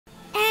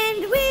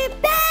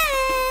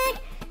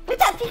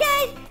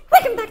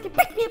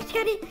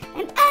Scottie,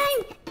 and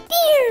I'm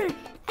Deer.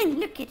 And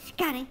look at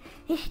Scottie,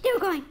 he's still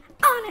going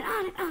on and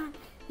on and on.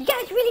 You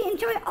guys really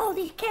enjoy all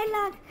these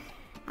catalogs?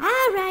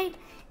 Alright,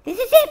 this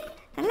is it,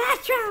 the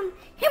last round.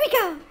 Here we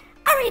go.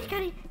 Alright,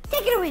 Scottie,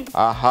 take it away.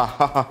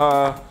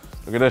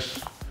 Look at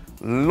this.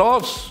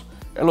 Los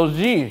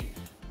LOZ.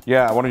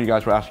 Yeah, one of you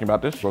guys were asking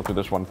about this. Go through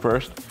this one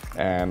first.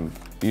 And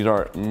these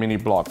are mini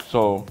blocks.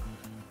 So,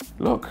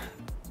 look,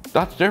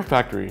 that's their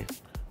factory.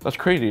 That's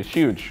crazy, it's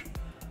huge.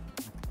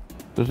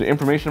 There's the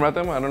information about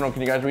them. I don't know,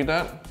 can you guys read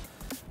that?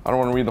 I don't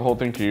want to read the whole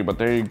thing to you, but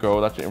there you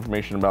go. That's the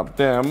information about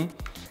them.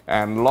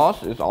 And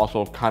Los is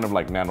also kind of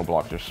like nano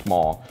blocks. They're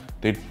small.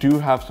 They do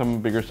have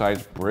some bigger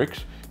size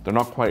bricks. They're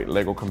not quite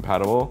Lego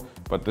compatible,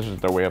 but this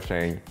is their way of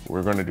saying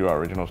we're going to do our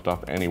original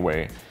stuff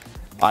anyway.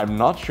 I'm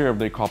not sure if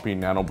they copy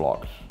nano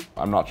blocks.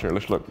 I'm not sure.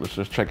 Let's look. Let's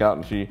just check out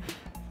and see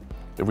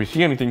if we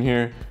see anything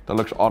here that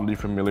looks oddly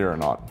familiar or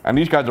not. And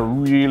these guys are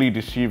really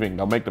deceiving.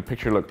 They'll make the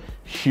picture look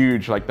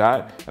huge like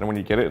that, and when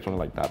you get it, it's only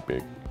like that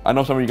big. I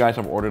know some of you guys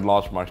have ordered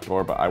lots from my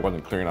store, but I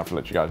wasn't clear enough to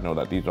let you guys know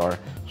that these are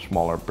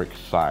smaller brick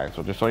size.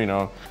 So just so you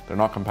know, they're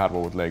not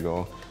compatible with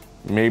Lego.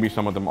 Maybe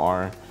some of them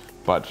are,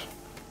 but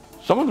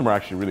some of them are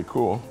actually really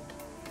cool.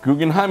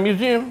 Guggenheim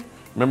Museum.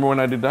 Remember when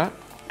I did that?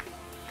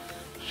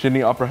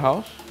 Sydney Opera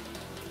House.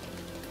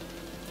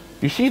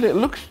 You see, that it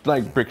looks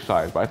like brick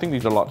size, but I think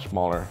these are a lot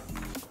smaller.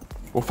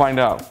 We'll find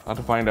out. I have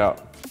to find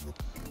out.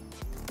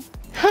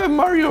 Hey,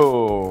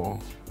 Mario!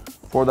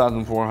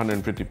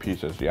 4,450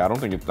 pieces. Yeah, I don't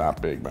think it's that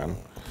big, man.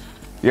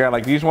 Yeah,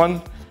 like these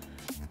ones,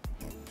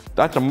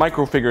 that's a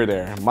micro figure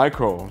there.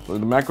 Micro. So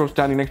the macro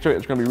standing next to it,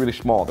 it's gonna be really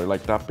small. They're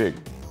like that big.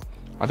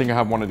 I think I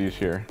have one of these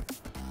here.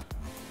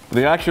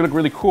 They actually look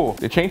really cool.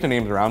 They changed the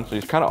names around, so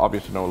it's kind of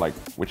obvious to know like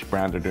which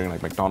brand they're doing,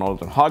 like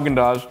McDonald's and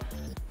Haagen-Dazs.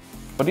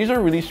 But these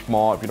are really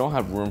small. If you don't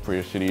have room for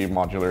your city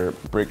modular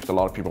bricks, a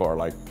lot of people are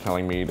like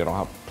telling me they don't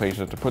have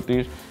places to put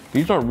these.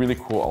 These are really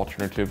cool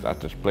alternatives at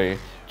display,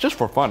 just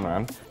for fun,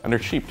 man. And they're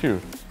cheap too.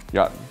 You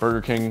got Burger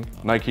King,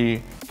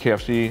 Nike,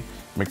 KFC,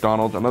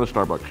 McDonald's, another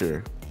Starbucks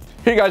here.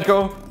 Here you guys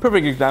go,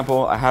 perfect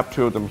example. I have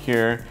two of them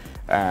here,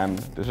 and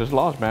this is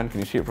Lost, man.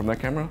 Can you see it from that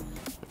camera?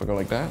 If I go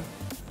like that,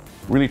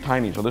 really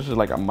tiny. So this is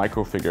like a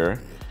micro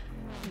figure.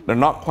 They're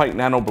not quite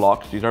nano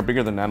blocks. These are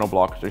bigger than nano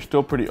blocks. They're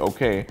still pretty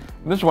okay.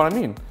 And this is what I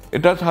mean.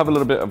 It does have a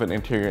little bit of an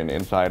interior and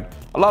inside.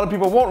 A lot of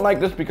people won't like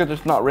this because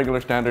it's not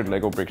regular standard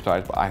Lego brick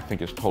size, but I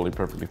think it's totally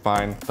perfectly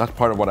fine. That's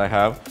part of what I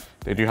have.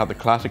 They do have the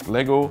classic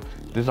Lego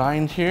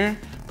designs here,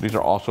 but these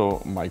are also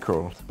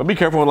micros. But be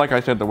careful, like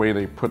I said, the way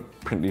they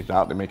print these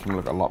out, they make them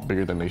look a lot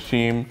bigger than they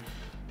seem.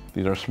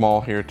 These are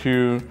small here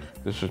too.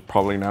 This is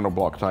probably nano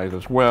block size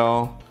as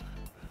well.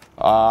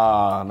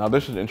 Now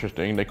this is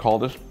interesting. They call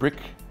this brick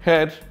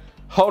heads.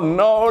 Oh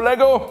no,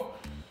 Lego!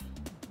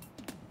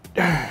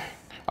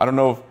 I don't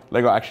know if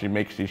Lego actually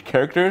makes these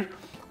characters.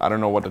 I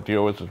don't know what the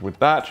deal is with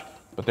that,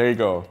 but there you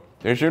go.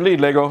 There's your lead,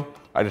 Lego.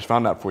 I just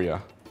found that for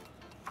you.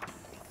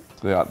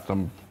 They got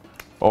some,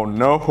 oh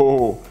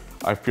no!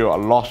 I feel a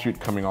lawsuit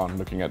coming on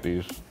looking at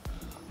these.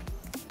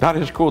 That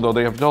is cool though,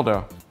 they have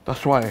Zelda.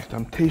 That's why,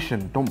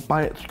 temptation, don't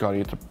buy it,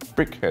 Scottie. It's a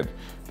brick head.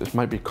 This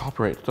might be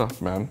copyright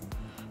stuff, man.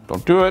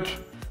 Don't do it.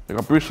 They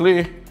got Bruce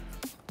Lee,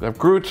 they have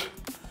Groot.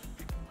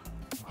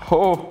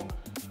 Oh,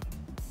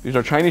 these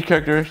are Chinese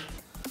characters.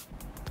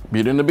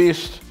 Beauty and the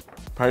Beast,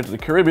 Pirates of the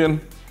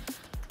Caribbean,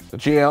 the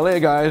GLA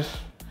guys,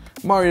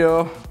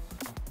 Mario.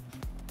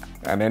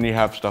 And then you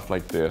have stuff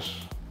like this.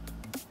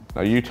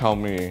 Now you tell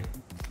me,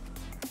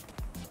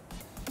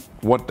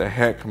 what the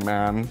heck,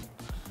 man?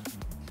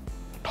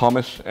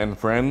 Thomas and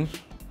Friends,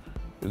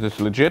 is this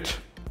legit?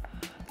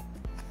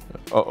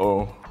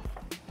 Uh-oh.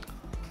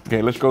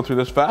 Okay, let's go through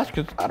this fast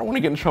because I don't want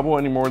to get in trouble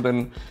any more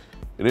than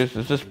it is.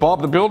 Is this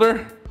Bob the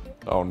Builder?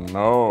 Oh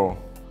no,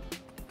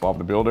 Bob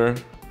the Builder.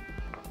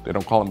 They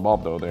don't call him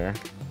Bob though there.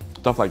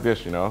 Stuff like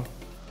this, you know.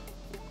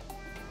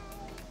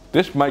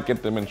 This might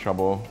get them in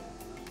trouble.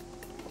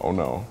 Oh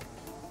no.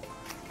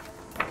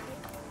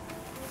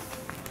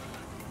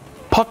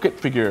 Pocket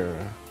figure.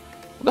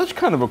 That's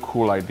kind of a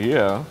cool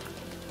idea.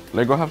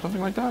 Lego have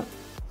something like that?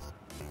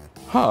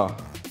 Huh.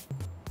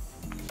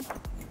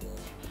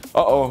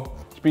 Uh-oh,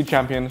 Speed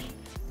Champions.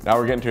 Now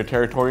we're getting to a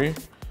territory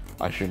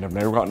I should have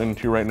never gotten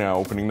into right now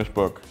opening this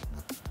book.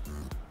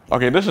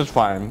 Okay, this is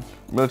fine.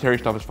 Military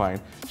stuff is fine.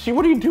 See,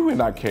 what do you do in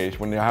that case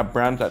when you have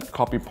brands that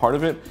copy part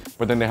of it,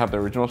 but then they have the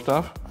original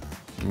stuff?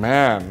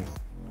 Man.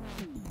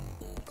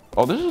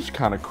 Oh, this is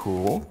kind of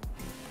cool.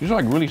 These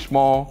are like really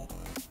small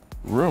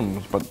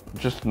rooms, but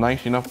just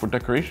nice enough for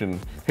decoration.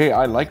 Hey,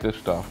 I like this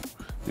stuff.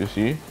 You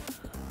see?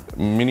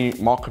 Mini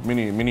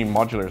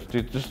modulars.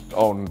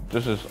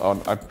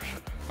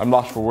 I'm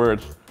lost for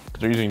words because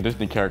they're using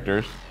Disney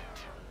characters.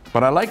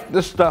 But I like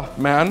this stuff,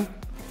 man.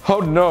 Oh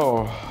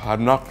no,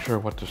 I'm not sure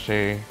what to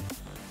say,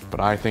 but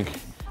I think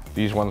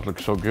these ones look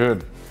so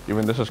good.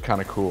 Even this is kind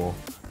of cool.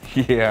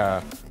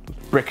 Yeah,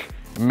 brick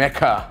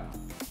mecha.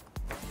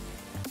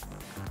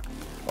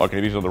 Okay,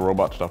 these are the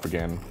robot stuff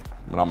again.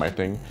 Not my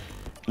thing.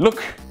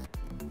 Look,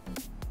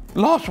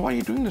 Lost, why are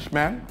you doing this,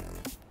 man?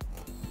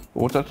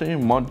 What's that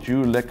saying?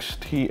 Modulex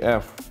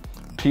TF.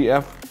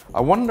 TF.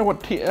 I wonder what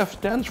TF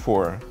stands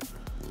for.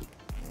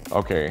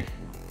 Okay.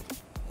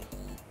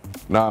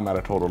 Now I'm at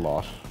a total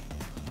loss.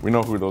 We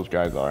know who those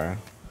guys are.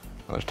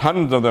 There's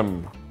tons of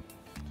them.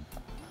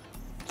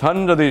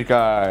 Tons of these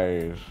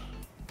guys.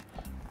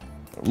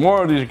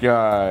 More of these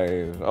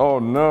guys. Oh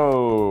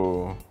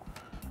no.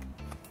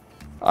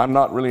 I'm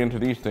not really into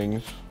these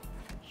things.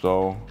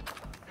 So,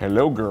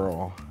 hello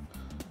girl.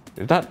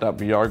 Is that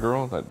VR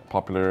girl? That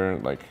popular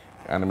like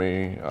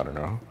anime? I don't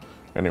know.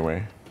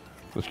 Anyway,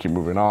 let's keep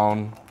moving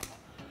on.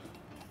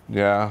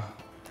 Yeah.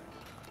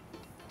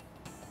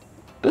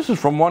 This is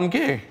from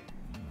 1K.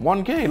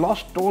 1K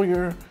lost all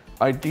your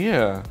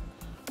idea.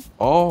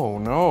 Oh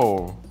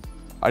no.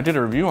 I did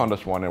a review on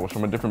this one. It was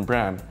from a different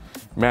brand.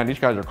 Man, these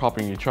guys are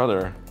copying each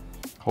other.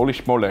 Holy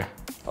schmoly.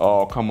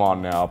 Oh, come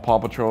on now. Paw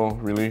Patrol,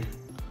 really?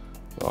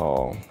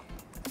 Oh.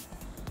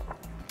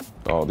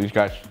 Oh, these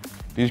guys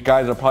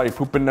are probably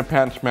pooping their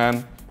pants,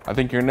 man. I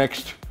think you're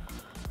next.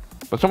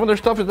 But some of their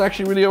stuff is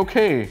actually really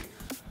okay.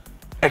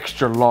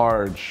 Extra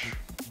large.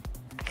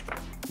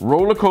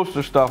 Roller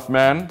coaster stuff,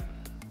 man.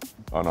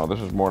 Oh no, this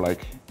is more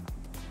like,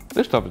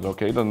 this stuff is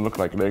okay. It doesn't look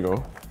like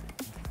Lego.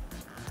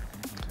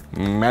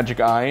 Magic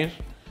eyes.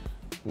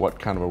 What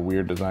kind of a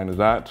weird design is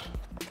that?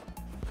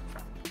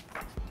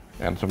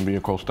 And some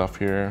vehicle stuff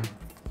here.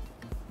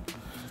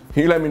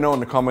 Can you let me know in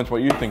the comments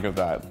what you think of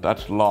that?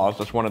 That's Lost.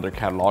 That's one of their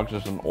catalogs.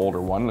 This is an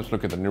older one. Let's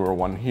look at the newer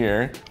one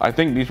here. I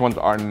think these ones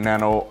are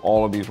nano.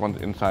 All of these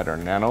ones inside are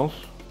nanos.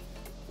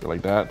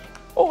 Like that.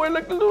 Oh, I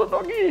like the little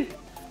doggy.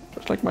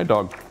 Just like my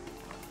dog.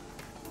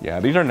 Yeah,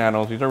 these are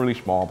nanos. These are really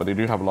small, but they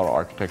do have a lot of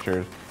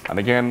architectures. And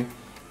again,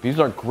 these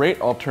are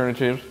great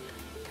alternatives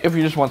if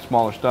you just want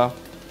smaller stuff,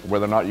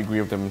 whether or not you agree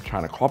with them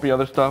trying to copy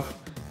other stuff.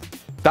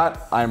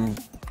 That I'm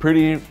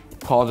pretty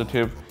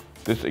positive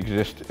this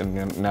exists in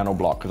nano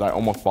block, because I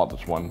almost bought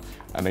this one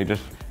and they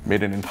just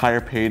made an entire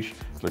page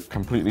look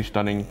completely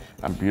stunning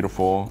and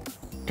beautiful.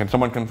 Can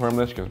someone confirm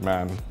this? Because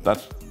man,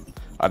 that's,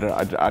 I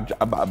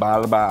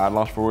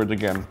lost for words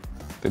again.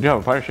 They do have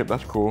a fire ship,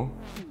 that's cool.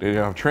 They do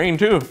have a train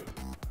too.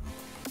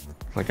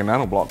 It's like a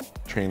nano block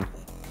train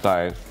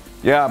size.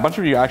 Yeah, a bunch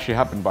of you actually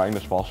have been buying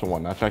this fossil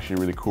one. That's actually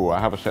really cool. I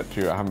have a set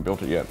too. I haven't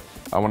built it yet.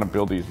 I want to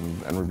build these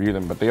and review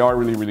them, but they are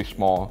really, really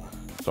small.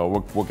 So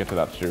we'll get to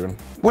that soon.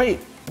 Wait,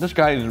 this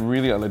guy is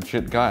really a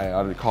legit guy.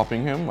 Are they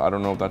copying him? I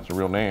don't know if that's a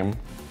real name.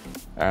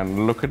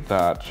 And look at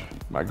that.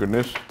 My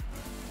goodness.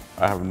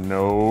 I have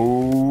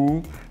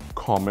no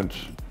comment,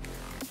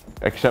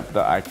 except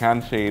that I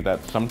can say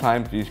that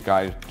sometimes these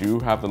guys do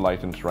have the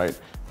license right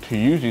to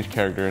use these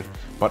characters,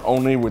 but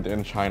only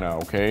within China,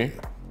 okay?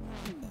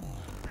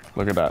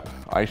 Look at that,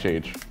 Ice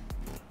Age.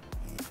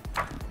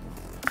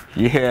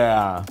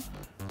 Yeah.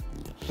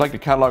 It's like the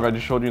catalog I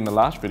just showed you in the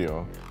last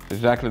video. It's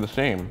exactly the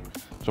same.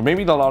 So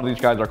maybe a lot of these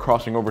guys are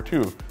crossing over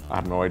too. I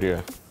have no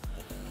idea.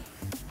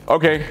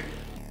 Okay.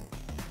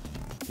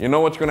 You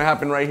know what's gonna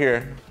happen right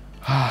here.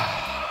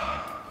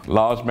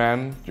 Laws,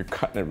 man, you're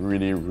cutting it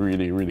really,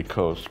 really, really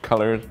close.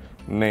 Colors,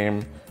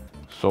 name,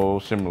 so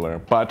similar.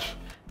 But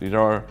these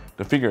are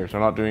the figures. They're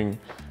not doing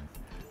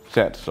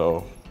sets,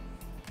 so,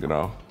 you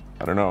know,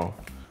 I don't know.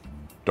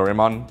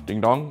 Doraemon,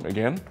 Ding Dong,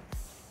 again.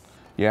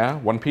 Yeah,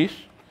 One Piece.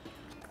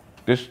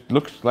 This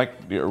looks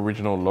like the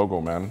original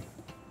logo, man.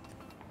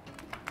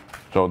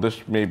 So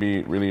this may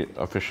be really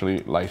officially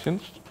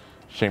licensed.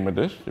 Same with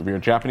this. If you're a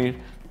Japanese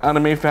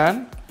anime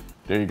fan,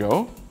 there you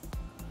go.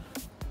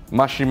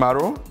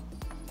 Mashimaru.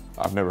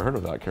 I've never heard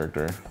of that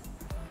character.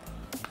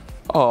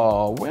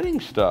 Oh, wedding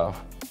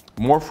stuff.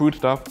 More food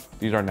stuff.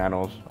 These are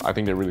nanos. I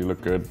think they really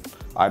look good.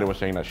 Ida was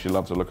saying that she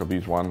loves the look of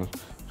these ones.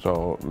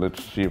 So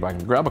let's see if I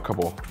can grab a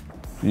couple.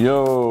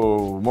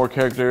 Yo, more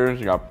characters.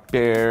 You got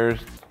bears.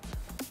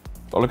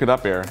 Oh, look at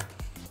that bear.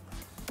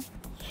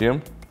 See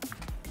him?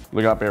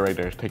 Look at that bear right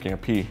there. He's taking a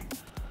pee.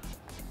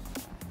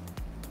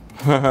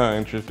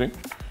 Interesting.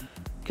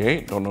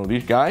 Okay, don't know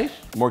these guys.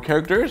 More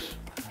characters.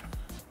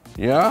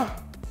 Yeah.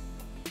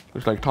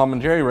 Looks like Tom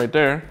and Jerry right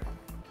there.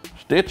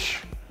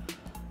 Stitch.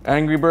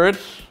 Angry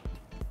Birds.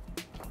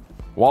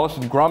 Wallace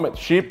and Gromit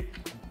sheep.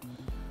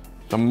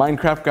 Some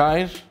Minecraft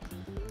guys.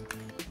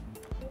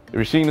 If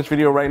you're seeing this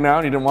video right now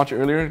and you didn't watch it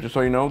earlier, just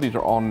so you know, these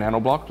are all nano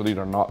blocks, so these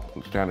are not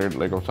standard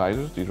Lego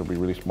sizes. These will be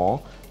really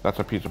small. That's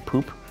a piece of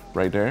poop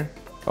right there.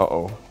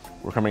 Uh-oh,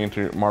 we're coming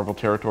into Marvel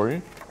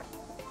territory.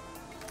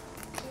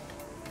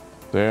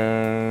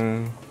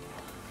 There,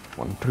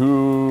 1,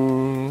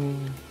 2,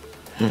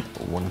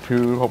 1,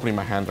 2. Hopefully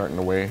my hands aren't in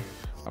the way.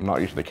 I'm not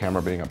used to the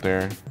camera being up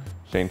there.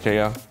 Saint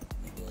Seiya,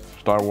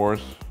 Star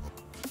Wars,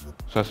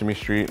 Sesame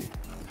Street,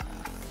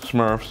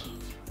 Smurfs,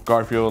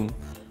 Garfield,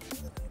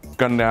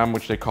 Gundam,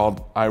 which they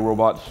called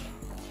iRobots,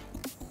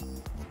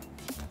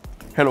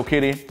 Hello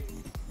Kitty,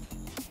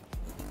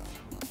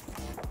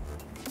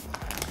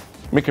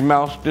 Mickey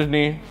Mouse,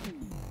 Disney,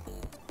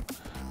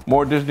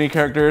 more Disney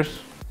characters.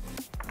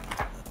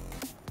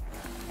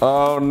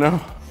 Oh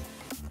no,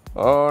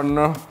 oh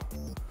no.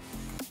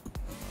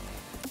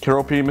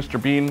 Keroppi,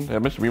 Mr. Bean. Yeah,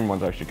 Mr. Bean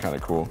one's actually kind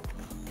of cool.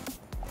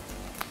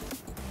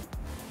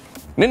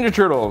 Ninja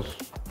Turtles.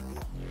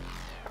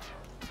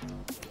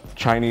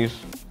 Chinese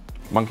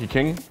Monkey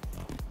King,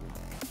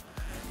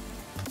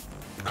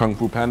 Kung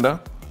Fu Panda,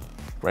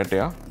 right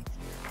there.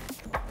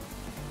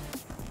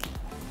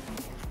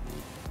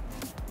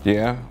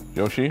 Yeah,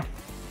 Yoshi.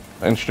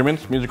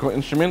 Instruments, musical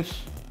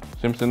instruments,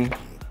 Simpsons,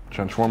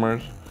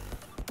 Transformers,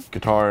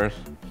 guitars,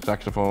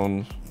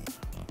 saxophones,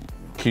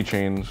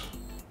 keychains,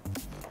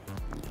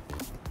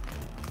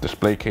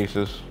 display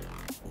cases,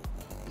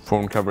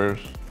 phone covers.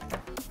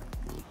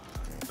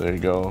 There you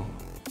go.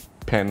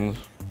 Pens.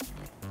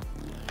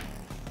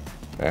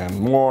 And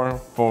more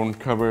phone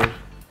covers.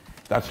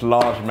 That's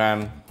laws,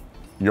 man.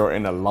 You're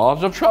in a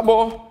laws of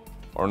trouble.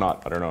 Or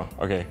not, I don't know.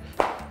 Okay.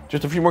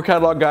 Just a few more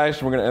catalog,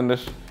 guys. We're gonna end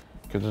this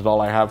because this is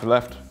all I have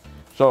left.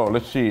 So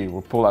let's see,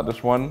 we'll pull out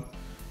this one.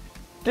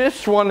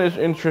 This one is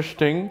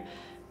interesting.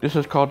 This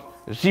is called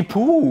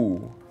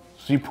XIPOO.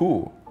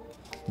 XIPOO.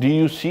 Do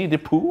you see the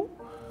poo?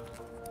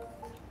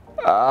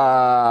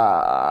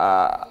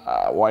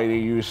 Why they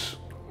use,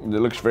 it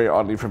looks very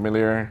oddly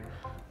familiar.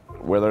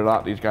 Whether or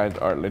not these guys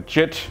are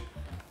legit,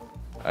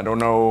 I don't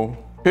know.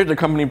 Here's the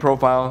company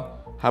profile.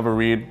 Have a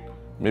read.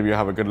 Maybe you'll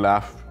have a good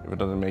laugh if it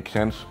doesn't make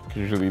sense, because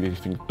usually these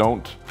things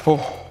don't.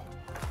 Oh,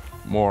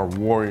 more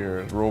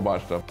warriors,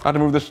 robot stuff. I have to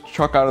move this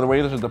truck out of the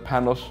way. This is the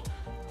Pandos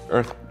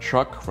Earth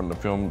truck from the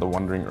film The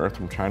Wandering Earth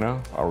from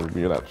China. I'll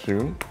review that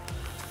soon.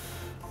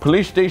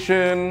 Police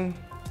station.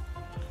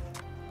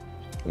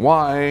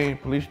 Why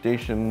police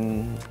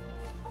station?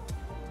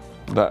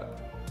 That,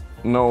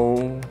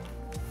 no,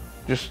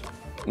 just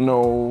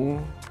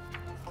no.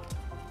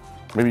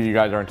 Maybe you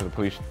guys are into the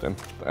police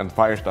and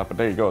fire stuff, but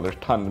there you go. There's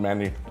tons,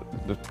 man.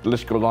 The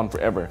list goes on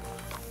forever.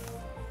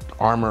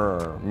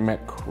 Armor,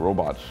 mech,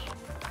 robots.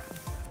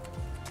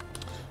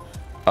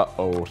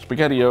 Uh-oh,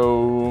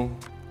 Spaghetti-O.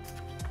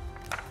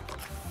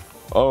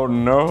 Oh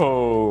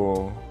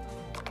no.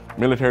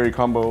 Military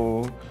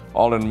combo,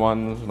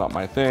 all-in-ones, not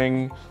my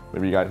thing.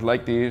 Maybe you guys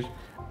like these.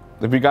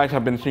 If you guys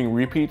have been seeing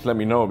repeats, let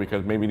me know,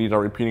 because maybe these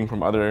are repeating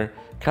from other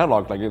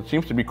catalogs. Like, it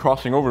seems to be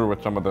crossing over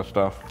with some of this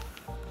stuff.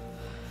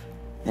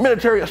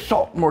 Military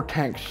assault, more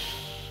tanks.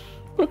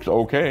 Looks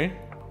okay.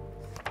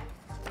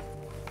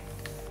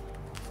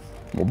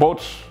 More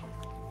boats.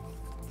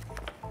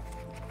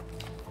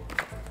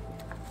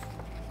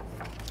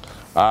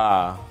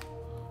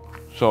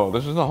 So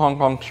this is the Hong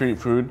Kong street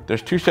food.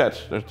 There's two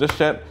sets. There's this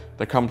set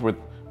that comes with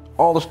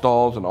all the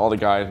stalls and all the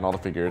guys and all the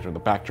figures or the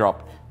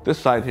backdrop. This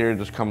side here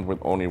just comes with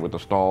only with the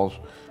stalls,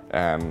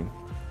 and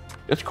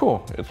it's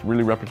cool. It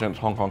really represents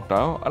Hong Kong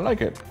style. I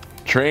like it.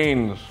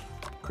 Trains,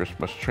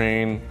 Christmas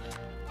train.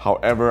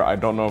 However, I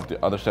don't know if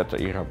the other sets that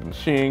you have been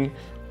seeing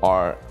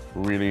are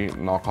really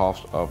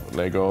knockoffs of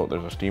Lego.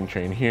 There's a steam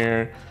train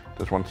here.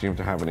 This one seems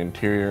to have an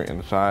interior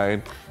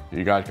inside.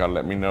 You guys gotta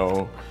let me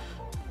know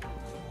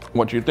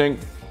what you think.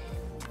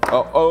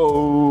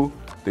 Uh-oh,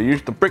 they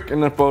used the brick in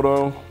the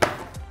photo.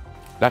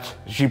 That's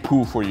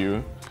XIPOO for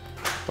you.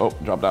 Oh,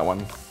 drop that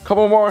one.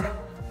 Couple more,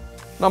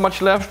 not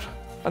much left.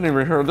 I didn't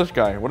even hear of this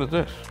guy. What is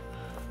this?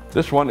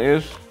 This one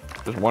is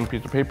just one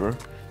piece of paper.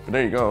 But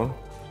there you go.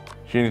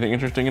 See anything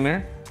interesting in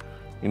there?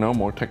 You know,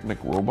 more Technic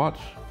robots.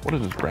 What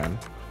is this brand?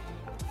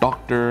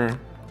 Doctor,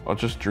 or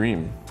just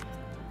Dream.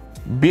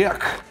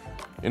 Biak,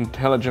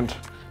 intelligent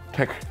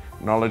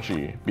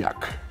technology.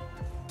 Biak.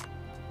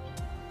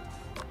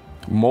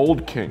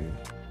 Mould King,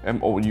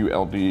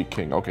 M-O-U-L-D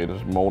King. Okay, this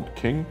is Mould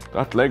King.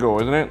 That's Lego,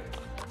 isn't it?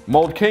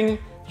 Mould King,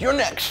 you're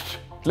next.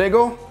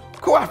 Lego,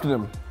 go after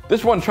them.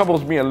 This one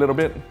troubles me a little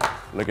bit.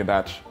 Look at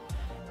that.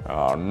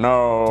 Oh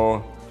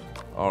no.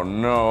 Oh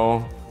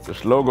no.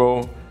 This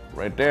logo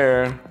right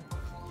there.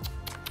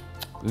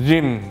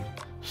 Sin.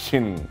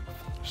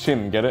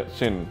 Sin, get it?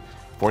 Sin.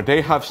 For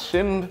they have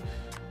sinned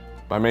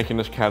by making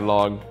this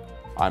catalog.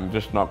 I'm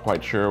just not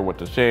quite sure what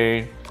to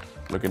say.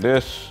 Look at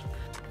this.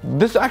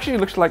 This actually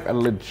looks like a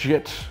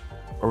legit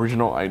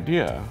original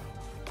idea.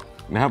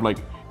 And they have like,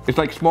 it's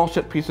like small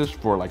set pieces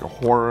for like a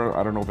horror.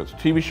 I don't know if it's a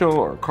TV show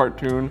or a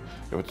cartoon,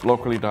 if it's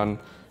locally done.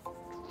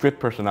 Fifth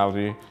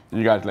personality.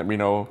 You guys let me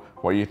know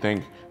what you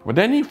think. But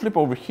then you flip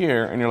over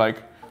here and you're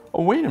like,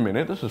 oh, wait a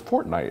minute, this is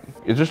Fortnite.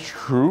 Is this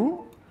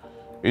true?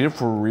 Is it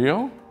for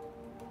real?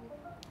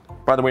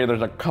 By the way,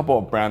 there's a couple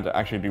of brands that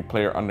actually do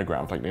player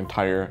undergrounds, like the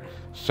entire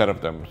set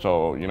of them.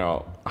 So, you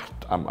know,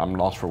 I'm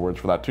lost for words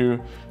for that too.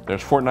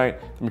 There's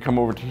Fortnite. Let me come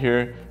over to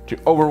here to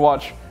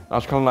Overwatch. I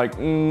was kind of like,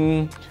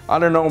 I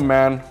don't know,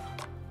 man.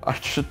 I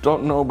just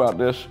don't know about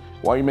this.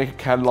 Why you make a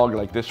catalog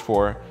like this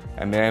for?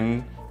 And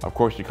then, of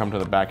course, you come to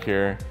the back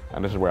here,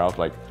 and this is where I was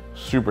like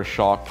super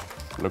shocked.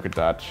 Look at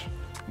that.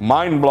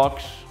 Mind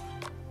Blocks,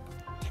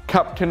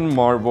 Captain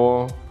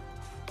Marvel,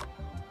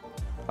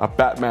 a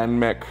Batman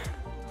mech,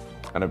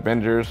 an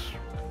Avengers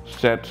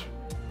set.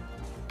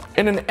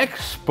 In an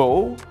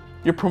expo,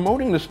 you're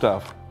promoting this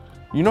stuff.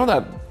 You know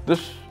that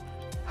this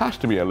has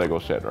to be a Lego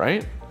set,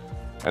 right?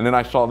 And then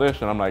I saw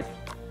this and I'm like,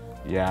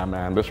 yeah,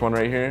 man, this one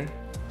right here.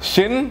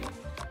 Sin,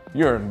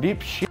 you're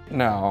deep shit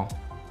now.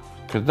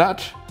 Cause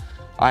that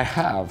I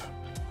have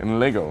in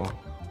Lego.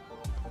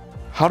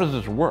 How does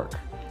this work?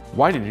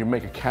 Why did you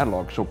make a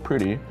catalog so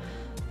pretty,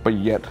 but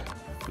yet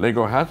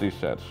Lego has these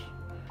sets?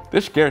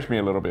 This scares me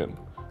a little bit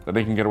that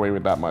they can get away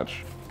with that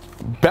much.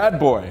 Bad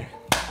boy.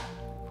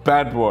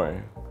 Bad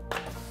boy.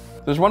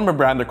 There's one more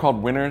brand, they're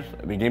called Winners.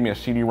 They gave me a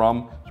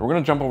CD-ROM. So we're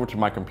gonna jump over to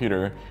my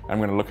computer and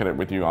I'm gonna look at it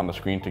with you on the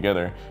screen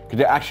together. Because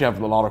they actually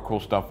have a lot of cool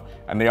stuff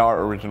and they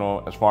are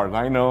original as far as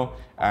I know.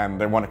 And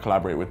they wanna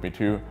collaborate with me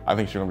too. I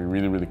think it's gonna be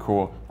really, really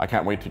cool. I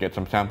can't wait to get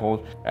some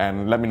samples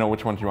and let me know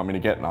which ones you want me to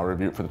get and I'll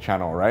review it for the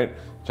channel, all right?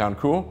 Sound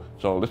cool?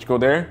 So let's go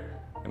there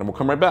and then we'll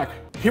come right back.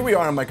 Here we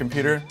are on my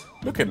computer.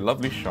 Look at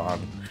lovely Sean.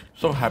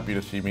 So happy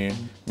to see me.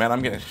 Man,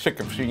 I'm getting sick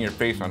of seeing your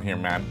face on here,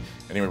 man.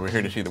 Anyway, we're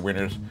here to see the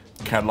Winners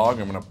catalog.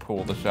 I'm gonna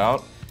pull this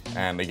out.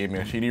 And they gave me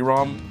a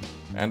CD-ROM.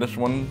 And this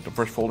one, the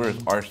first folder is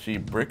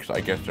RC Bricks.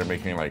 I guess they're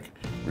making like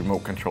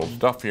remote controlled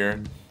stuff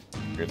here.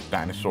 Here's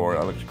dinosaur,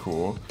 that looks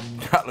cool.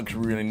 That looks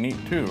really neat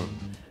too.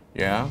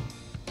 Yeah,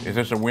 is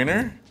this a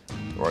winner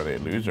or are they a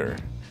loser?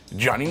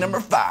 Johnny number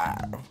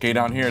 5. Okay,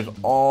 down here is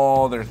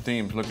all their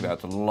themes. Look at that,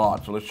 it's a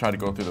lot. So let's try to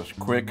go through this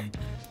quick.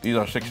 These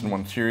are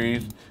 6-in-1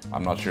 series.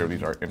 I'm not sure if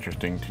these are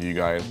interesting to you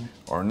guys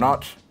or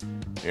not.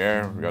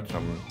 Here, we got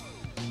some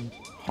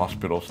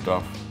hospital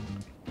stuff.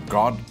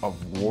 God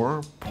of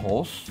War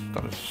Pulse?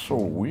 That is so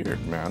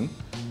weird, man.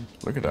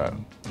 Look at that.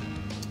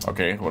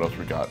 Okay, what else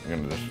we got?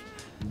 I'm gonna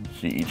just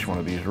see each one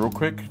of these real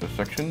quick, the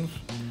sections.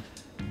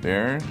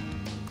 There.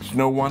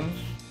 Snow ones.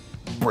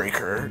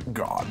 Breaker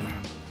God.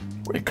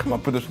 Where do you come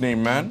up with this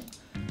name, man?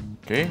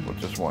 Okay,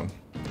 what's this one?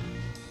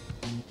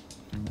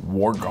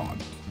 War God.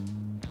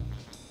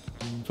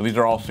 So these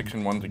are all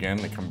 6-in-1s again.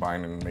 They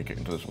combine and make it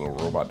into this little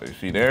robot that you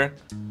see there.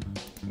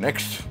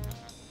 Next.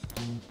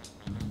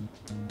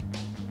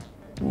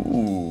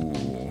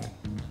 Ooh.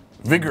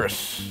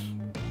 Vigorous.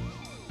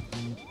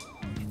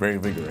 It's very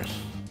vigorous.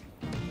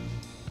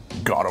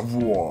 God of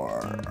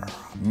War.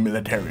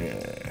 Military.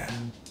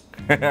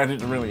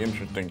 It's really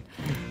interesting,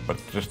 but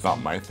just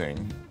not my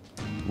thing.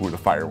 Ooh, the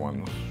fire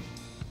ones.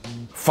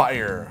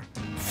 Fire.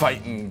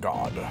 Fighting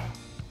God.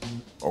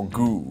 Or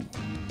goo.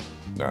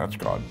 That's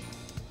God.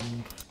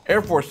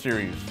 Air Force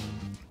series.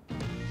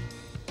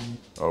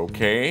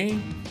 Okay,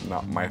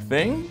 not my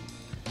thing.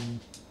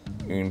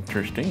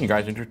 Interesting. You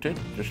guys interested?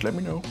 Just let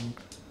me know.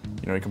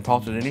 You know, you can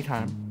pause at any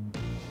time.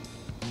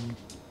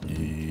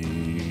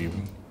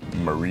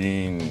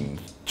 Marines.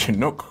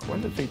 Chinook. Why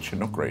does it say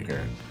Chinook right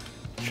here?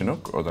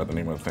 Chinook? Or is that the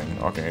name of the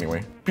thing? Okay,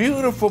 anyway.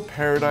 Beautiful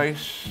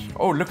paradise.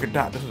 Oh, look at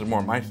that. This is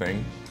more my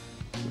thing.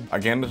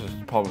 Again, this is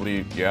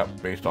probably, yeah,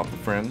 based off the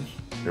Friends.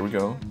 Here we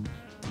go.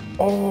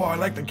 Oh, I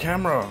like the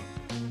camera.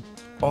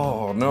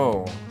 Oh,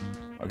 no.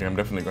 Okay, I'm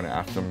definitely going to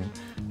ask them,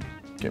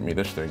 get me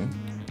this thing.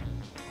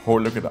 Oh,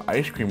 look at the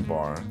ice cream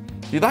bar.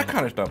 See, that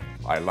kind of stuff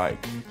I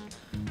like.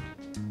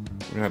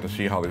 We're going to have to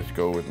see how these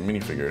go with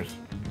minifigures.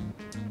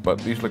 But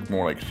these look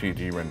more like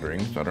CG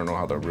renderings. I don't know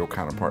how the real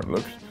counterpart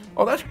looks.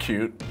 Oh, that's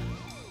cute.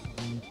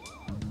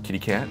 Kitty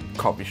cat,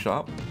 coffee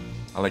shop.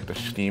 I like the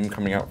steam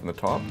coming out from the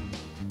top.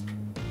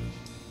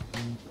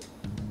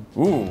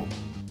 Ooh.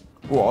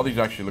 Ooh, all these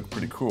actually look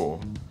pretty cool.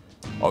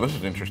 Oh, this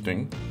is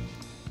interesting.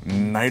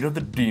 Night of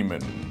the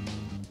Demon.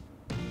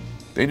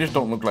 They just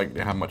don't look like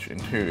they have much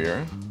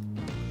interior.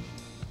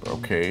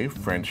 Okay,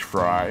 French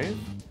fries.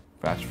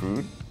 Fast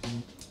food.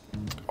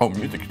 Oh,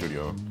 music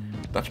studio.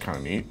 That's kind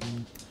of neat.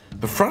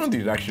 The front of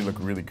these actually look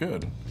really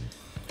good.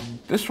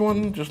 This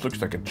one just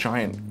looks like a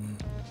giant,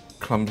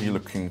 clumsy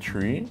looking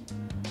tree.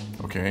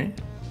 Okay.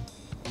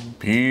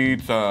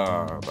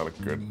 Pizza. That looks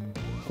good.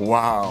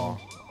 Wow.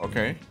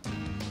 Okay.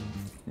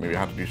 Maybe I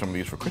have to do some of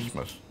these for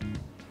Christmas.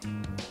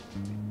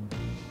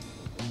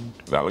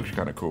 That looks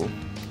kind of cool.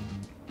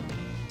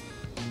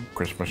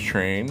 Christmas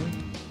train.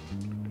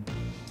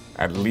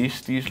 At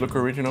least these look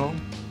original.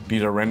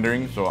 These are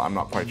renderings, so I'm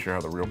not quite sure how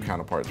the real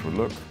counterparts would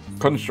look.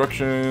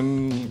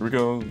 Construction. Here we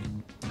go.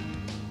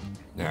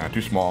 Yeah,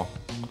 too small.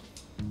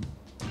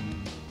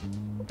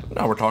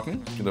 Now we're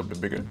talking. A little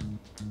bit bigger.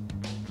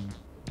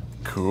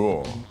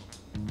 Cool.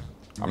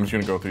 I'm just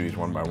gonna go through these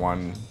one by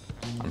one.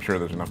 I'm sure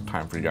there's enough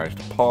time for you guys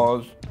to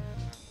pause.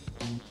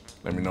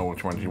 Let me know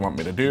which ones you want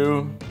me to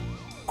do.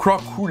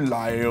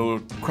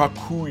 Crocodile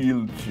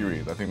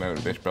series. I think that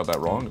they spelled that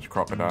wrong. It's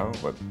crocodile,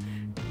 but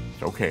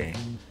it's okay.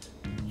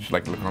 Just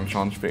like the look on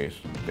Sean's face.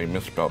 They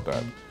misspelled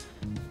that.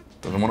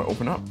 Doesn't want to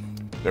open up.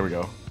 There we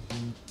go.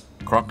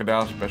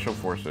 Crocodile Special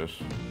Forces.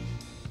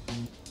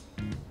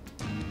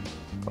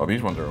 Oh,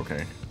 these ones are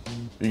okay.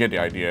 You get the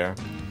idea.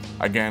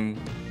 Again,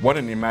 what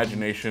an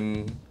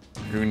imagination.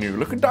 Who knew?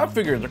 Look at that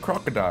figure, it's a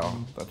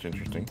crocodile. That's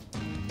interesting.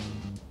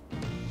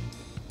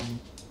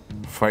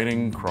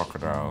 Fighting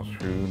crocodiles,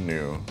 who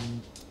knew?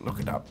 Look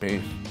at that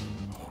base.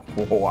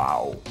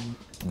 Wow.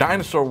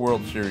 Dinosaur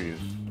World Series.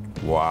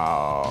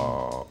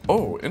 Wow.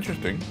 Oh,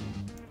 interesting.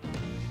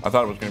 I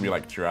thought it was gonna be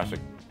like Jurassic.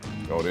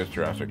 Oh, it is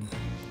Jurassic.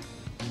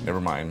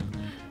 Never mind.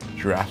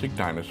 Jurassic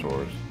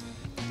dinosaurs.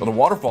 Well, the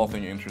waterfall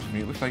thing interests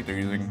me. It looks like they're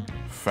using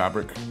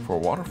fabric for a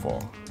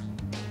waterfall.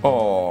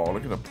 Oh,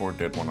 look at the poor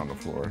dead one on the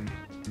floor.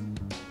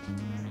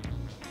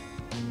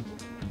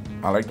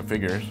 I like the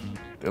figures.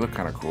 They look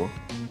kind of cool.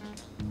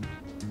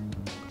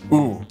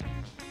 Ooh.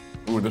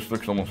 Ooh, this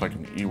looks almost like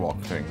an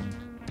Ewok thing.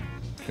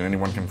 Can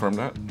anyone confirm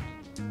that?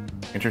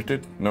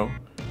 Interested? No?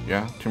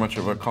 Yeah? Too much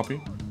of a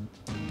copy?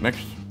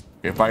 Next,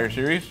 a fire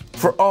series.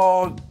 For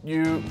all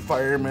you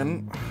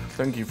firemen,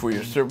 thank you for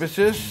your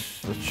services.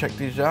 Let's check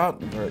these out.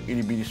 These are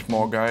itty bitty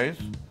small guys.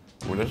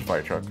 Oh, there's a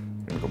fire truck.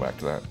 Let me go back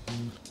to that.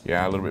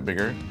 Yeah, a little bit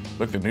bigger.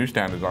 Look, the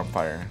newsstand is on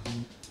fire.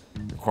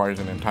 Requires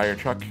an entire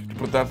truck to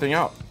put that thing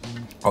out.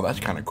 Oh, that's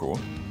kind of cool.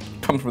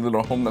 Comes with a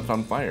little home that's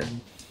on fire.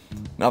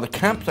 Now the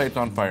campsite's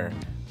on fire.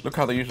 Look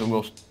how they use the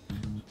little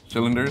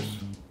cylinders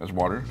as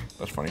water.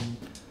 That's funny.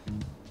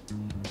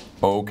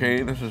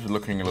 Okay, this is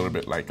looking a little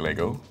bit like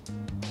Lego.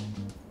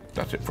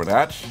 That's it for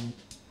that.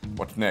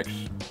 What's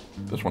next?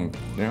 This one,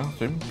 yeah,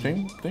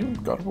 same.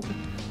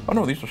 Oh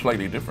no, these are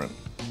slightly different.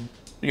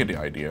 You get the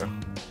idea.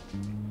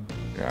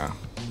 Yeah,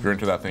 if you're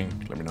into that thing,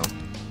 let me know.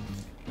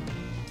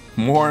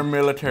 More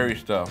military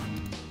stuff.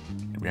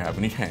 Do we have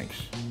any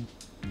tanks?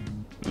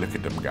 Look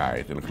at them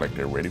guys. They look like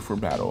they're ready for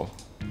battle.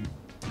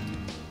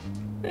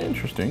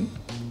 Interesting.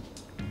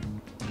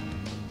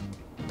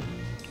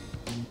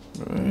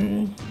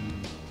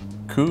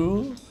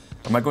 Cool.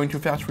 Am I going too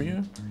fast for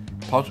you?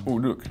 Pause. Oh,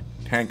 look.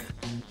 Tank.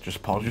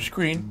 Just pause your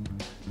screen.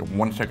 You have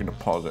 1 second to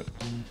pause it.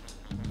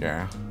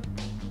 Yeah.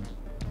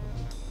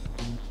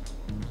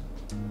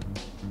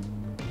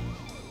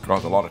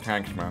 Draws a lot of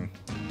tanks, man.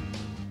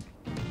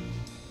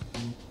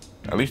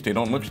 At least they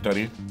don't look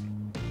steady.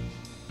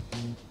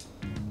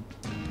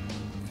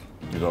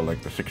 These are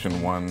like the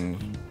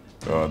 6-in-1s.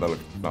 That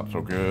looks not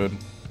so good.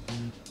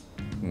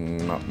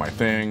 Not my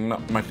thing,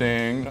 not my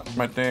thing, not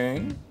my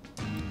thing.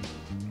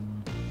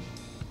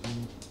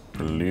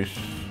 Police,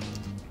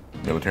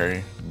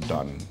 military,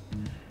 done.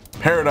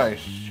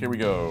 Paradise, here we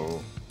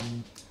go.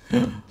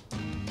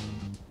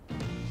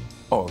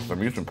 Oh, it's the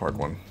amusement park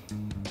one.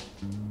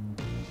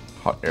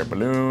 Hot air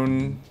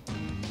balloon.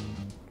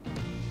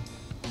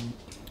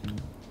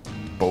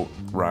 Boat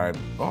ride.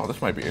 Oh,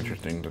 this might be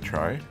interesting to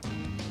try.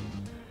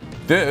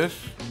 This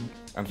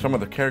and some of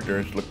the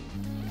characters look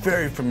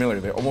very familiar.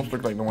 They almost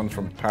look like the ones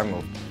from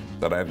panels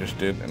that I just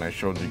did and I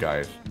showed you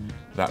guys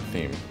that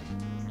theme.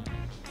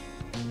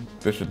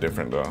 This is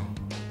different though.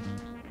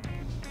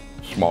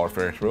 Smaller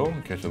Ferris wheel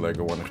in case the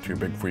Lego one is too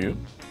big for you.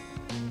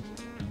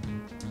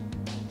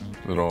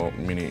 Little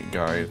mini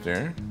guys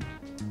there.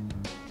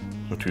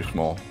 So too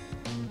small.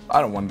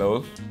 I don't want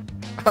those.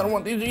 I don't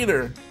want these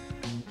either.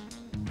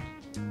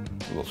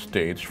 A little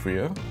stage for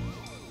you.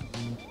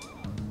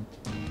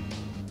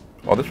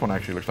 Oh, this one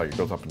actually looks like it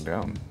goes up and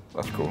down.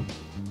 That's cool.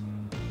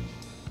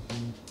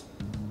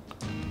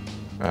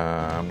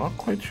 I'm not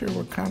quite sure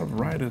what kind of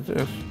ride is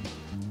this.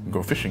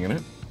 Go fishing in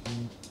it.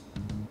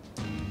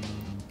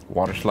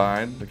 Water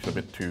slide looks a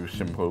bit too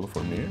simple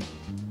for me.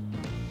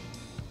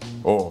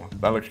 Oh,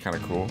 that looks kind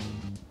of cool.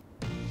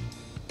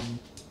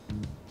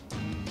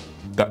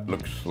 That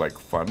looks like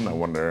fun. I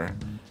wonder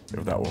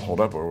if that will hold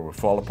up or will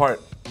fall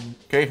apart.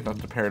 Okay,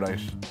 that's the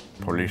Paradise.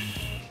 Police.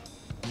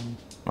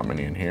 Not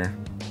many in here.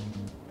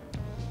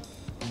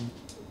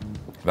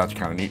 That's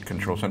kind of neat.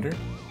 Control center.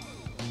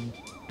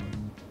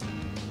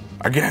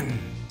 Again,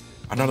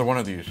 another one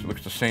of these. It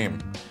looks the same.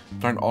 It's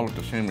starting to all look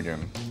the same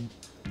again.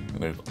 And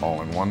there's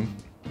all in one.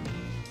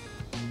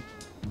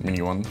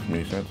 Mini ones,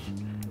 mini sets.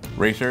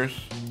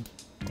 Racers.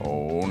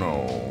 Oh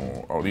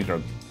no. Oh,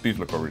 these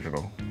look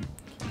original.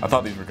 I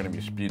thought these were gonna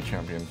be speed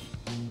champions.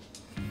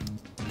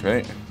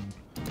 Okay.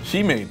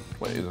 Sea-Maid.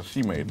 What is a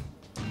Sea-Maid?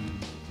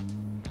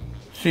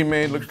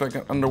 Sea-Maid looks like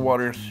an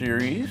underwater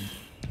series.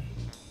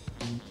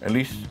 At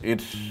least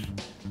it's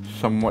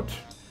somewhat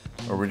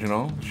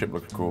original. The ship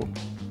looks cool.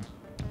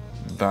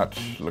 That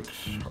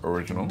looks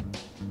original.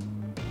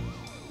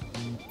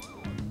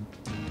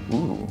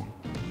 Ooh,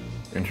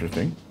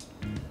 interesting.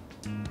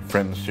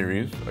 Friends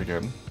series,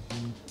 again,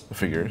 the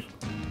figures.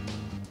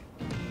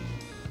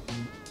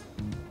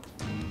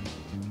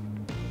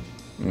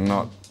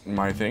 Not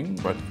my thing,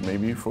 but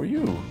maybe for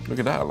you. Look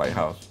at that, a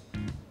lighthouse.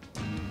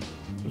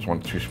 This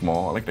one's too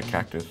small. I like the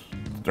cactus.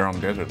 They're on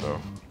desert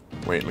though.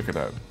 Wait, look at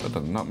that. That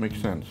does not make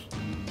sense.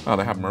 Oh,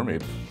 they have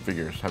mermaids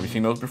figures. Have you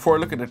seen those before?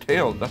 Look at their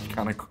tails. That's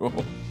kind of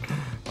cool.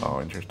 Oh,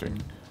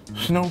 interesting.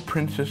 Snow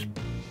Princess.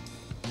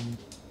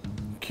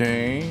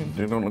 Okay,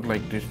 they don't look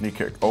like Disney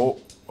characters.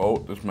 Oh,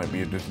 this might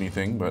be a Disney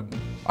thing, but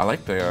I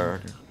like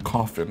the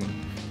coffin.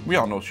 We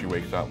all know she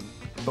wakes up.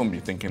 Don't be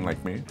thinking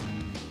like me.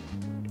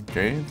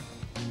 Okay.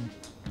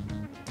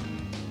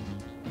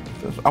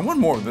 I want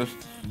more of this.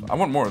 I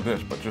want more of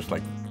this, but just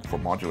like for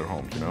modular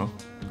homes, you know?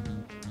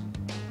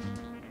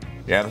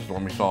 Yeah, this is the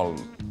one we saw.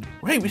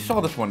 Hey, we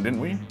saw this one, didn't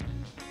we?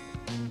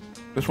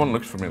 This one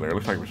looks familiar. It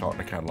looks like we saw it in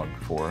the catalog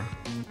before.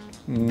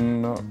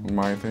 Not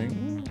my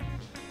thing.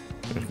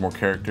 There's more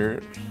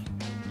characters.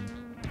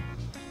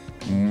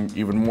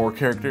 Even more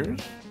characters.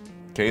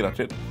 Okay, that's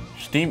it.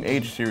 Steam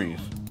Age series.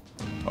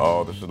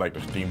 Oh, this is like the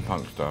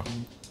steampunk stuff.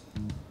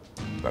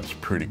 That's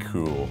pretty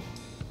cool.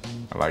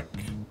 I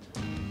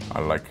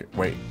like it.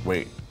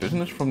 Wait. Isn't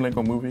this from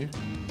Lego Movie?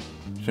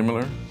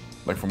 Similar?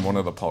 Like from one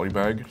of the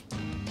polybags?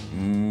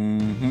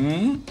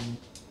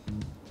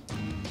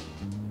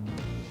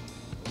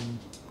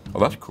 Oh,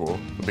 that's cool.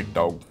 The big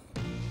dog.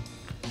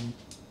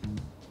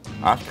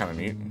 That's kind of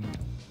neat.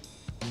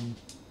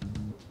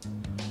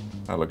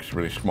 That looks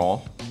really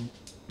small.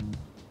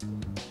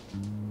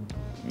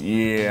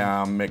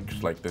 Yeah,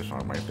 mix like this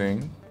on my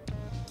thing.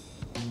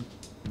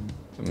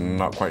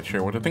 Not quite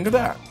sure what to think of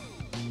that.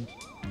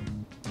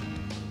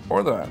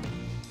 Or that.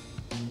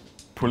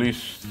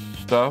 Police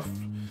stuff.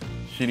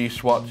 City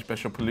SWAT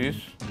Special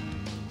Police.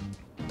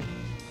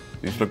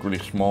 These look really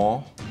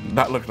small.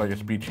 That looks like a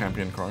Speed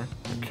Champion car.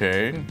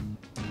 Okay.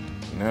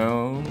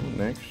 No.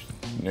 Next.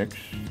 Next.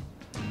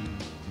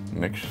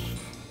 Next.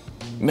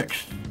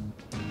 Next.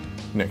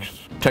 Next.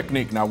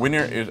 Technique. Now,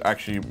 Winner is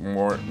actually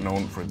more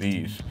known for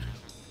these.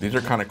 These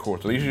are kind of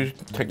cool. So these use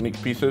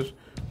Technique pieces.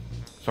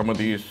 Some of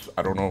these,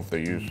 I don't know if they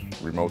use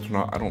remotes or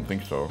not. I don't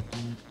think so.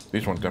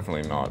 These ones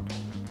definitely not.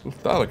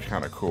 That looks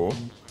kind of cool.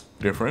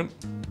 Different.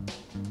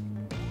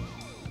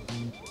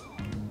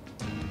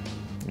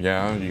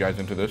 Yeah, you guys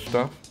into this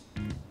stuff?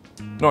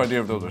 No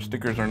idea if those are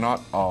stickers or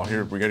not. Oh,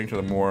 here we're getting to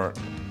the more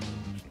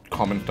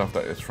common stuff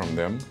that is from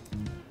them.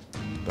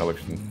 That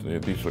looks,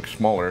 these look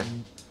smaller.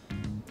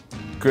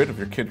 Good if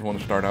your kids want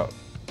to start out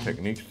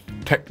techniques.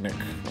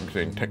 I'm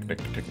saying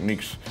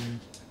techniques.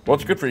 Well,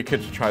 it's good for your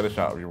kids to try this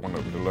out if you want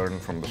to learn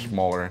from the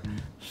smaller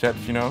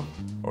sets, you know?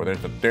 Or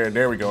there's the,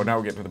 there we go. Now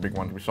we get to the big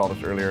ones. We saw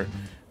this earlier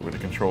with the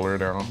controller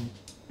down.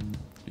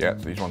 Yeah,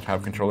 so these ones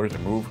have controllers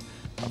that move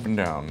up and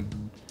down.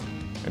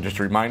 And just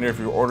a reminder, if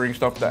you're ordering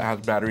stuff that has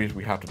batteries,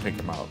 we have to take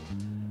them out.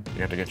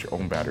 You have to get your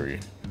own battery.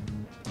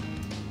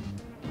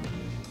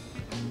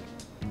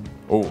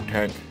 Oh,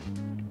 tank.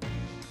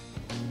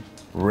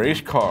 Race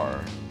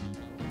car.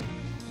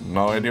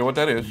 No idea what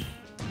that is.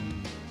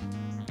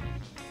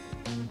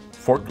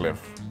 Forklift.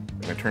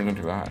 And it turns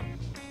into that.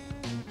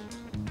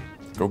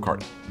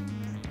 Go-kart.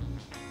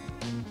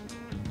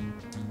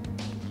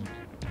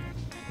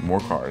 More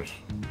cars.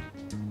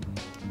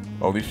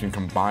 Oh, these can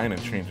combine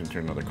and change into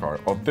another car.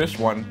 Oh, this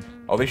one,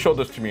 oh, they showed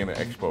this to me in the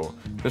expo.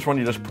 This one,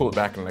 you just pull it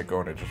back and let go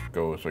and it just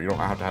goes. So you don't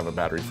have to have a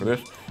battery for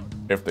this.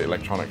 If the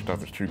electronic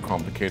stuff is too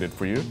complicated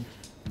for you,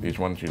 these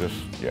ones, you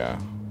just, yeah,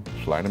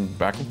 slide them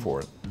back and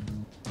forth.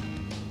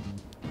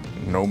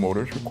 No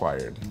motors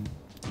required.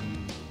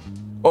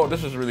 Oh,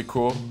 this is really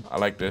cool. I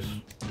like this.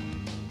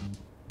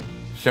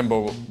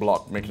 Symbol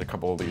block makes a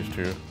couple of these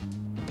too.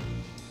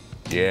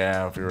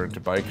 Yeah, if you're into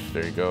bikes,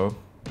 there you go.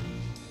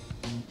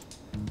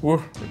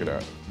 Whoa, look at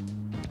that.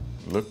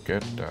 Look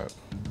at that.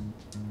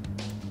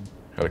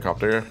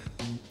 Helicopter.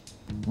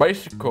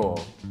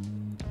 Bicycle.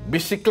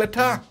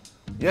 Bicicleta.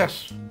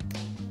 Yes.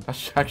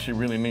 That's actually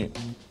really neat.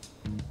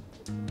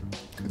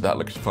 That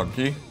looks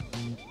funky.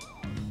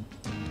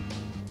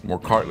 More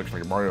kart, looks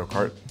like a Mario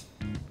Kart.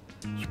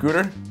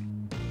 Scooter.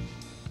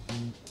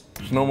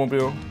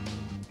 Snowmobile.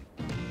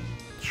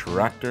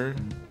 Tractor.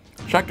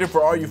 Tractor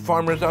for all you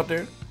farmers out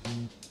there.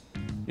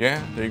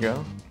 Yeah, there you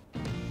go.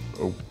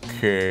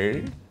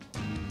 Okay.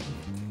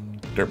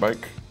 Dirt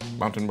bike,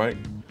 mountain bike.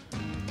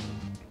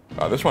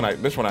 This one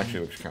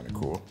actually looks kind of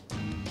cool.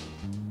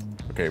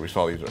 Okay, we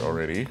saw these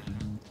already.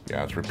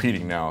 Yeah, it's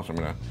repeating now, so I'm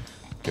gonna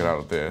get out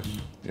of this.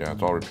 Yeah,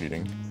 it's all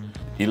repeating.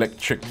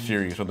 Electric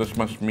series, so this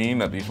must mean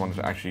that these ones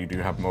actually do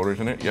have motors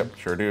in it. Yep,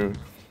 sure do.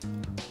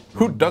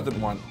 Who doesn't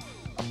want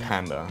a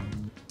panda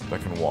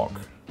that can walk?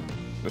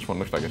 This one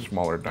looks like a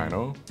smaller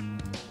dino.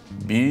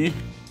 Bee,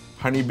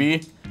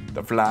 honeybee,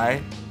 the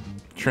fly,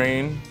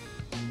 train,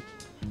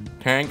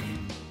 tank,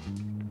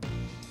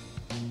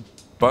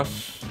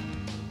 bus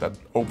that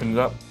opens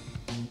up.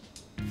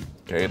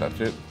 Okay, that's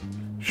it.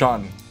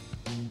 Sean,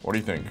 what do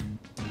you think?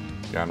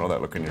 Yeah, I know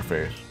that look in your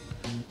face.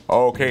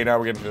 Okay, now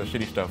we're getting to the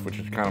city stuff, which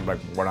is kind of like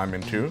what I'm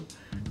into.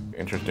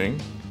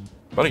 Interesting.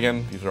 But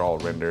again, these are all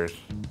renders.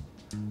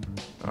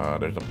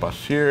 There's a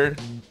bus here.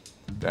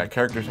 Yeah,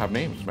 characters have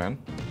names, man.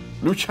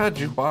 Lucha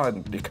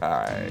Juan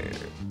Dikai.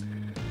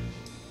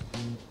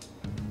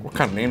 What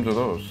kind of names are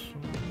those?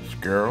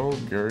 Skirl,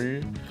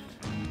 Gary.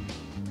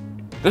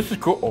 This is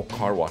cool. Oh,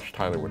 car wash.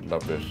 Tyler would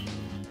love this.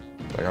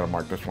 I gotta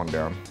mark this one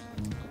down.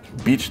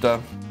 Beach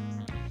stuff.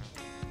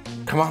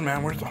 Come on,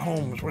 man. Where's the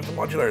homes? Where's the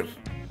modulars?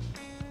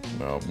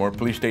 No, more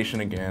police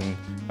station again.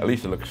 At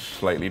least it looks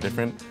slightly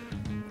different.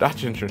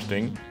 That's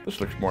interesting.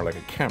 This looks more like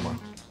a camera.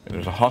 And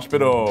there's a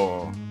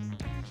hospital.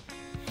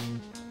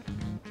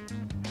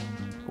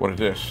 What is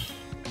this?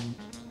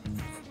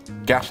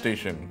 Gas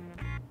station.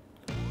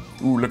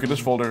 Ooh, look at this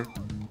folder.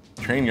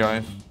 Train,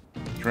 guys.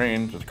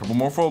 Train. There's a couple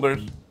more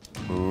folders.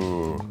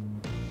 Ooh.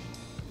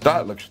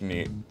 That looks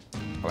neat.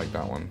 I like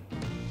that one.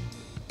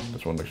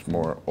 This one looks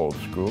more old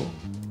school.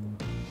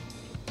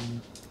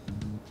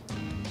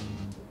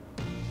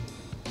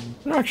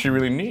 They're actually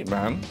really neat,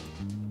 man.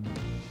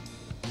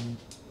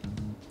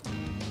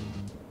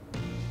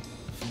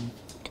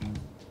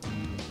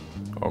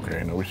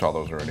 Okay, no, we saw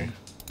those already.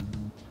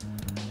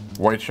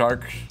 White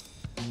sharks.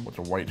 What's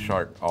a white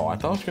shark? Oh, I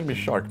thought it was gonna be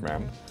shark,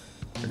 man.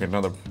 Like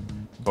another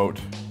boat.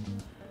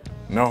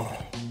 No,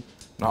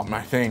 not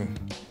my thing.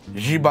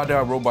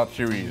 Jibada Robot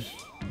Series.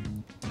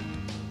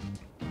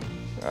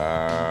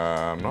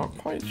 I'm not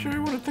quite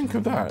sure what to think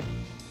of that.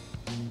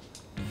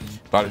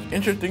 But it's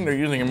interesting they're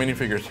using a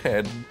minifigure's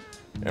head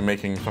and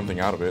making something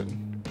out of it.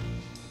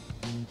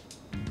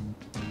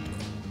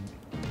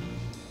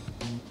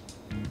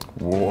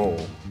 Whoa.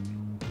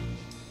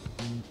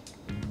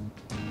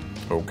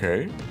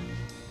 Okay.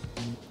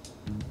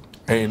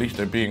 Hey, at least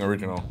they're being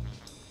original.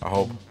 I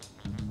hope.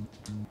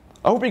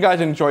 I hope you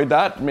guys enjoyed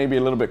that. Maybe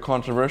a little bit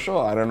controversial.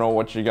 I don't know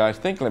what you guys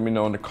think. Let me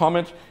know in the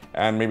comments.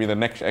 And maybe the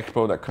next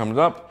expo that comes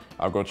up,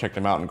 I'll go check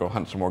them out and go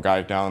hunt some more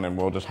guys down, and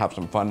we'll just have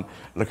some fun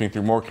looking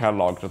through more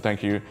catalogs. So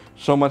thank you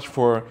so much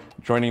for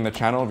joining the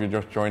channel. If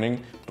you're just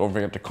joining, don't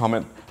forget to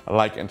comment,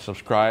 like, and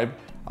subscribe.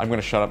 I'm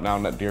gonna shut up now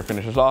and let Deer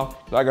finish this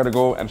off. So I gotta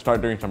go and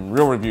start doing some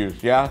real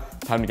reviews. Yeah,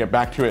 time to get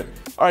back to it.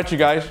 All right, you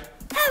guys.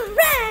 All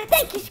right,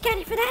 thank you,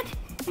 Scottie, for that.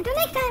 Until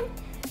next time,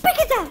 break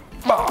it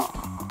out.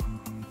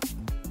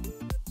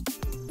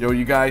 Yo,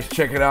 you guys,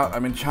 check it out.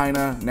 I'm in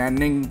China,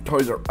 Nanning,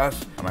 Toys R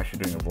Us. I'm actually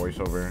doing a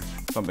voiceover.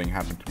 Something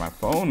happened to my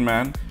phone,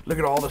 man. Look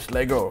at all this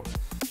Lego.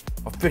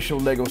 Official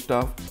Lego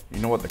stuff. You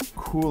know what the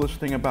coolest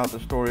thing about the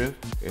store is?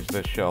 It's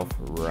this shelf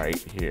right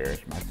here.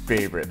 It's my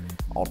favorite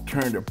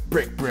alternative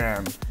brick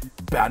brand.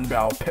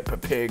 Banbao, Peppa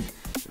Pig.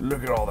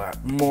 Look at all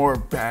that. More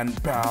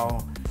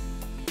Banbao.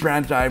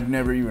 Brands I've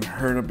never even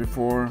heard of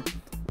before.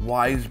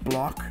 Wise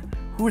Block.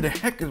 Who the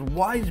heck is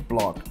Wise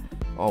Block?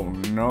 Oh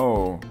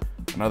no.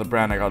 Another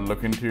brand I gotta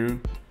look into.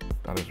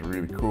 That is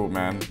really cool,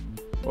 man.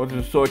 Oh,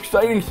 this is so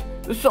exciting.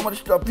 There's so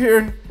much stuff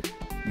here.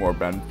 More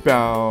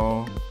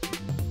Banbao.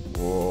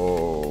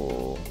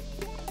 Whoa.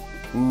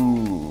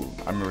 Ooh.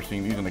 I've never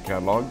seen these in the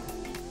catalog.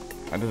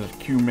 And this is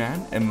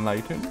Q-Man,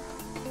 Enlighten.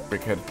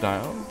 Brickhead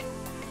style.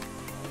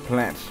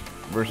 Plants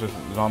versus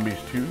Zombies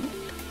 2.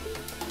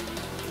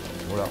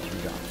 What else we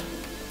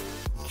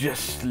got?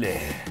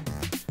 Justly.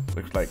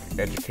 Looks like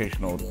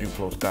educational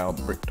Duplo style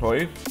brick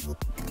toys.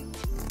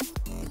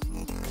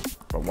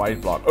 But Wise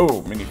Block.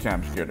 Oh, Mini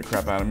Sam scared the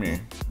crap out of me.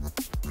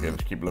 Okay,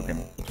 let's keep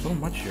looking. So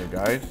much here,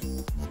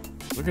 guys.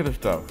 Look at this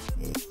stuff.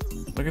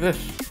 Look at this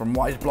from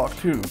Wise Block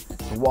 2.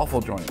 The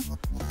waffle joint.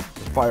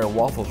 The fire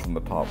waffles from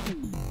the top.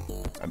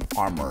 An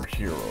armor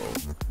hero.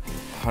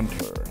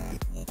 Hunter.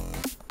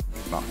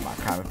 Not my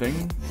kind of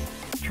thing.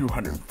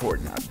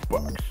 249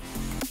 bucks.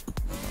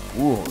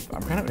 Ooh,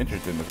 I'm kind of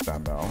interested in this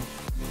Banbao.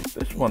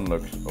 This one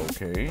looks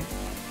okay.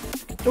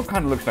 Still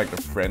kind of looks like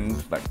the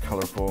Friends, like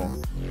colorful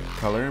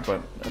color,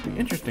 but it'd be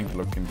interesting to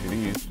look into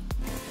these.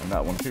 And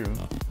that one too.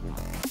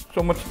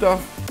 So much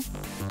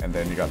stuff. And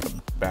then you got the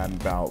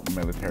Banbao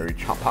military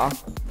chopper.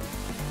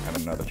 And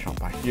another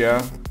chopper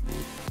here.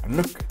 And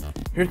look,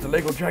 here's the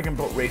Lego Dragon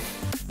Boat Race.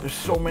 There's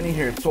so many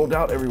here, it's sold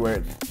out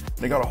everywhere.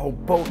 They got a whole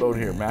boatload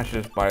here, matched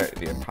just by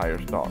the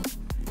entire stock.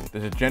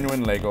 This is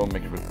genuine Lego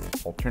mixed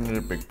with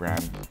alternative big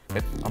brand.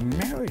 It's a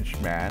marriage,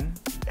 man.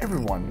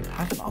 Everyone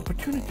has an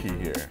opportunity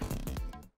here.